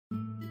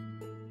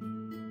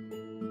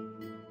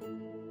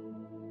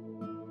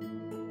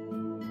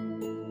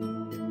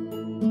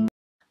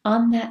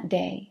On that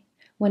day,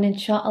 when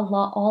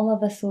insha'Allah all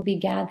of us will be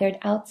gathered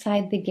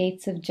outside the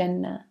gates of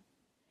Jannah,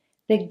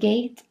 the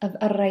gate of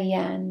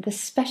Ar-Rayyan, the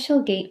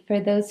special gate for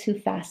those who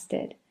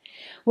fasted,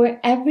 where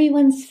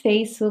everyone's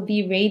face will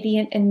be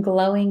radiant and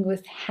glowing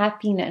with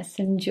happiness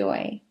and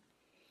joy.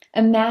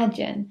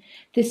 Imagine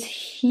this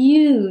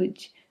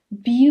huge,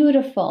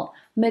 beautiful,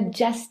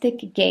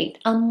 majestic gate,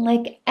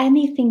 unlike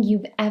anything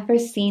you've ever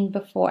seen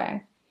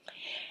before.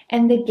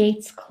 And the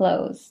gates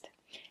closed.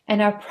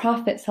 And our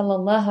Prophet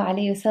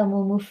ﷺ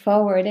will move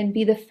forward and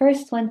be the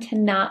first one to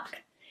knock.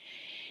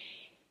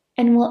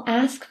 And will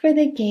ask for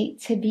the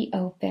gate to be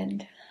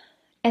opened.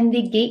 And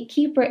the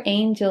gatekeeper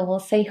angel will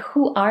say,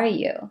 "Who are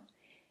you?"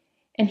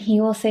 And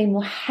he will say,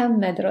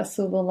 "Muhammad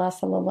Rasulullah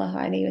sallallahu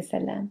alayhi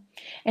wasallam."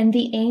 And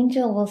the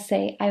angel will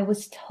say, "I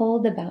was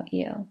told about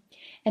you.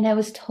 And I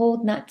was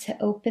told not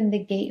to open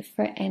the gate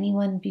for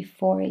anyone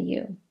before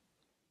you."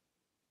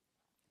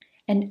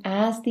 And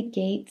as the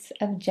gates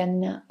of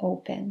Jannah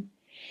open,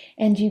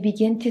 and you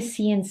begin to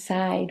see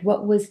inside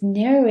what was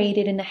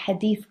narrated in a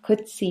hadith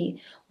Qudsi,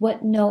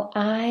 what no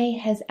eye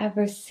has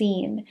ever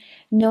seen,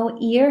 no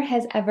ear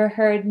has ever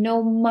heard,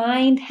 no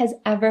mind has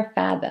ever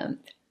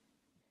fathomed.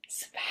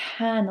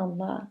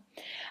 Subhanallah.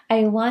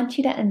 I want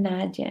you to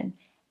imagine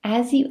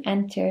as you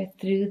enter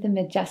through the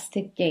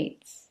majestic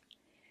gates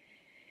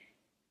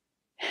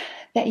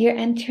that you're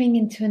entering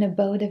into an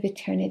abode of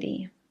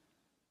eternity.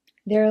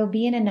 There will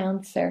be an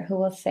announcer who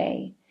will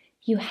say,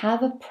 "You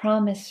have a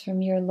promise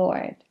from your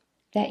Lord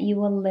that you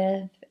will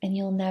live and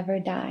you'll never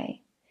die.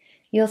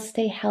 You'll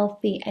stay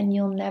healthy and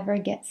you'll never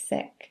get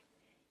sick.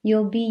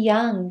 You'll be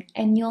young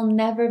and you'll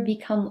never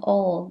become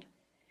old.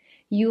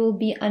 You will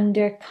be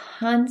under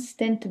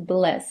constant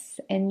bliss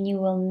and you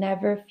will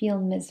never feel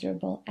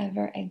miserable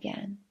ever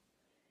again."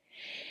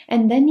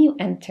 And then you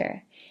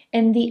enter,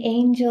 and the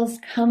angels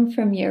come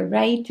from your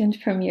right and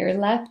from your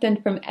left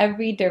and from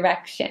every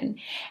direction,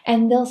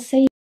 and they'll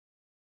say,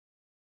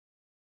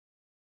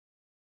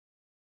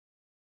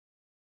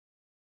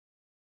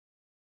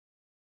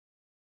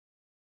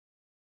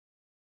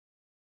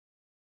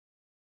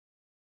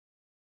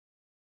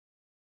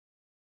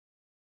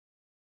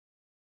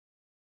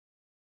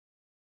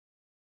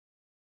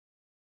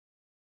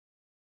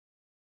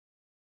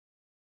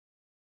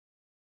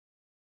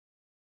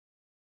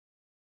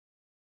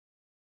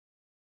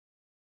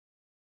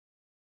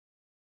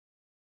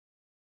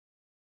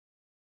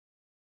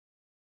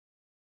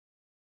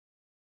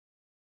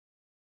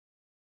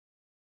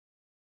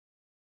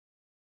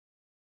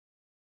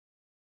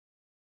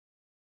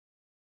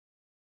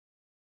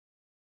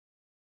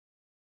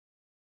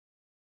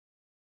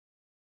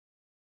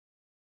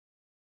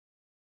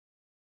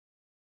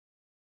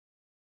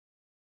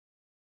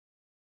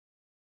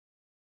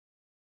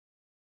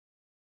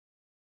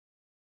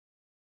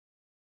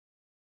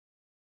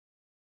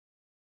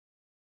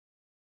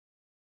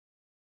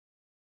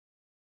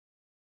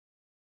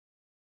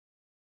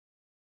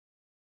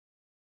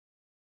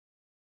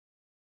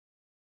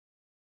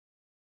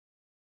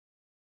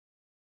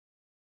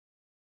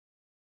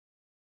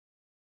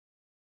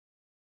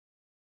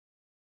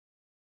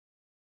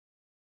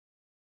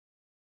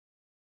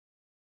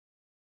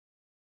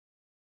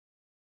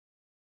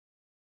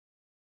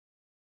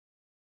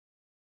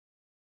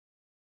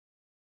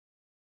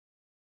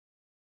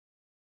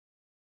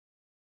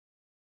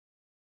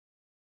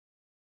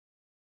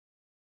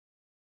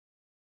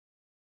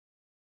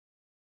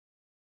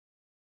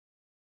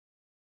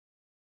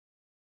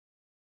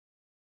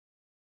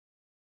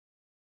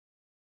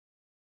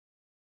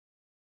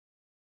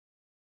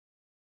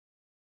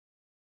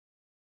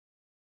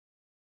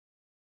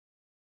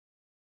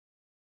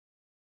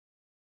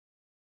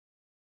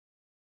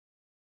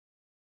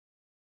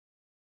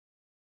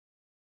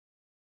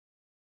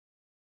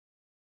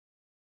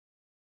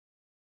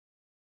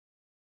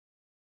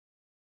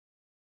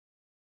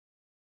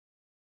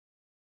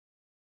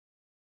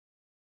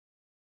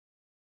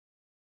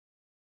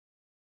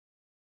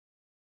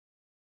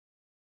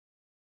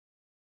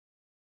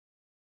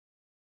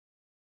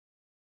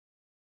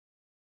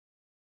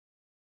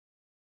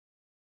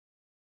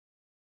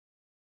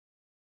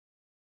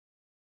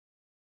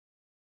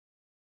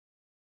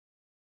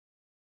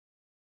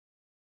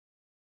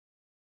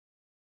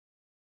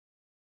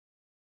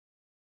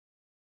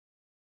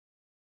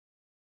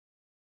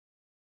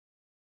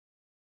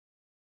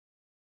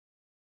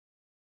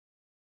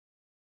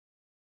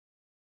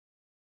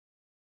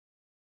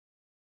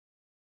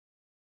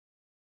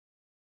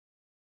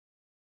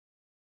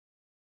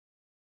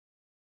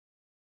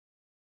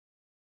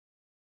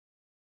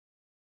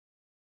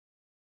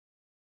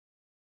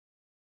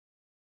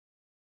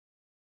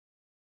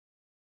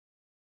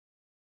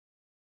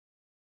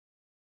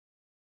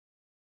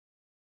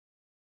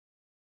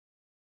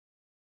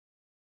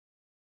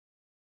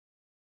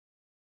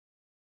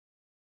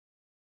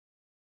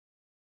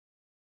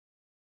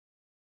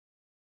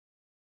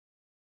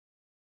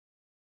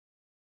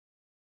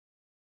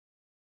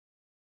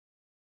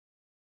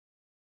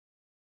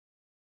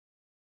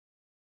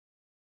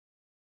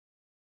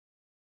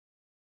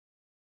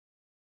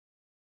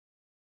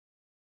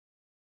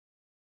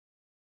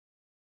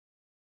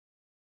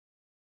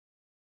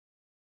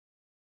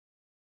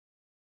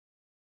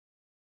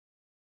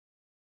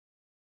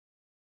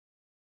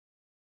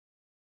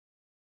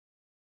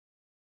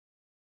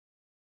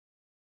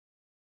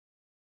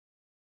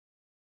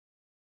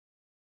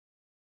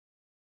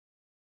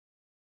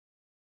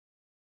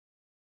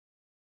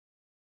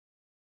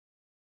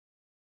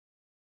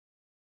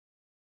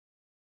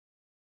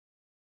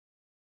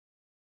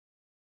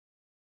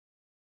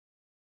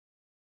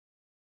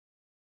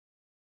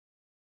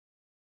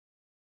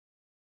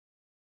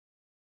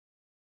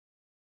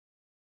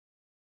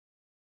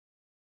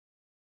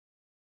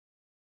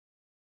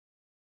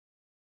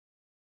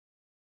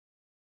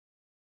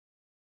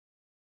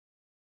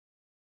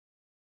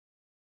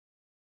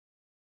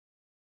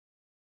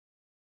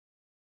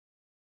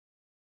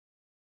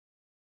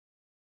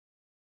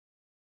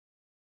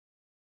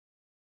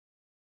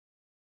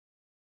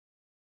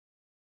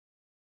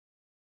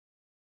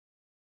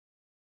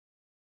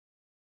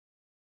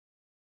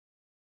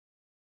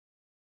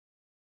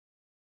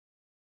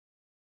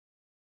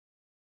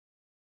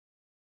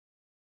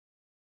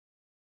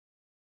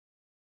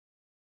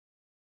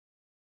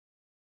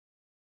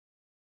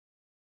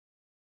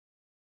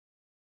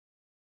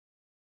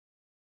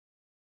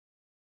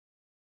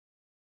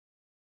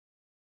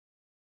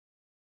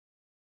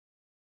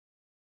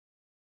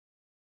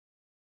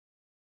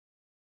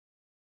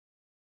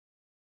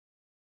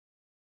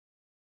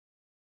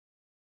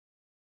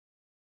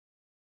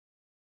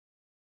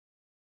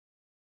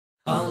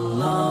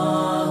 Allah